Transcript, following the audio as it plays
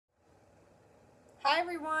Hi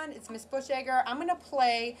everyone, it's Miss Bushegger. I'm going to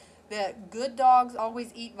play the Good Dogs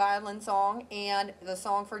Always Eat Violin song and the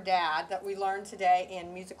song for Dad that we learned today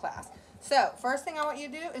in music class. So, first thing I want you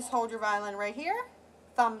to do is hold your violin right here,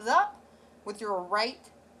 thumbs up. With your right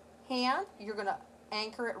hand, you're going to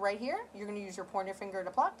anchor it right here. You're going to use your pointer finger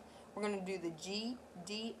to pluck. We're going to do the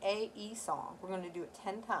GDAE song. We're going to do it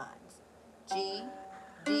 10 times. G,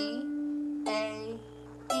 D, A,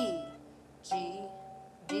 E. G,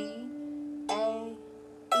 D, A, E.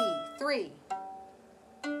 3,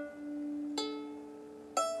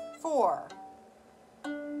 4,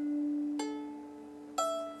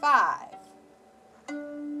 5,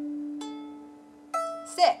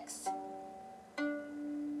 6,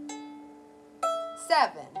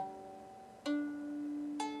 7,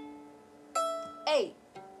 8,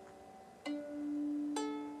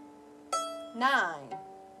 9,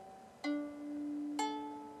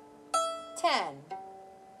 10.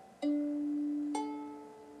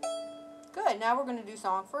 Good. Now we're going to do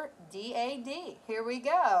song for D-A-D. Here we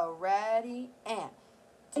go. Ready and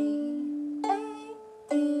D-A-D.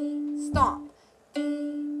 Stomp.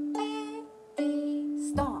 D-A-D.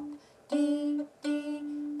 Stomp. D-A-A-D-A-D.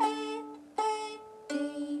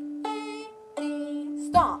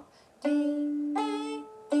 Stomp. D-A-D.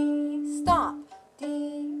 Stomp.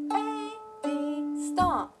 D-A-D.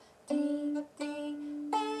 Stomp.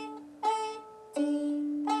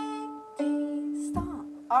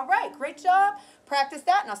 All right, great job. Practice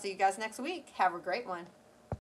that, and I'll see you guys next week. Have a great one.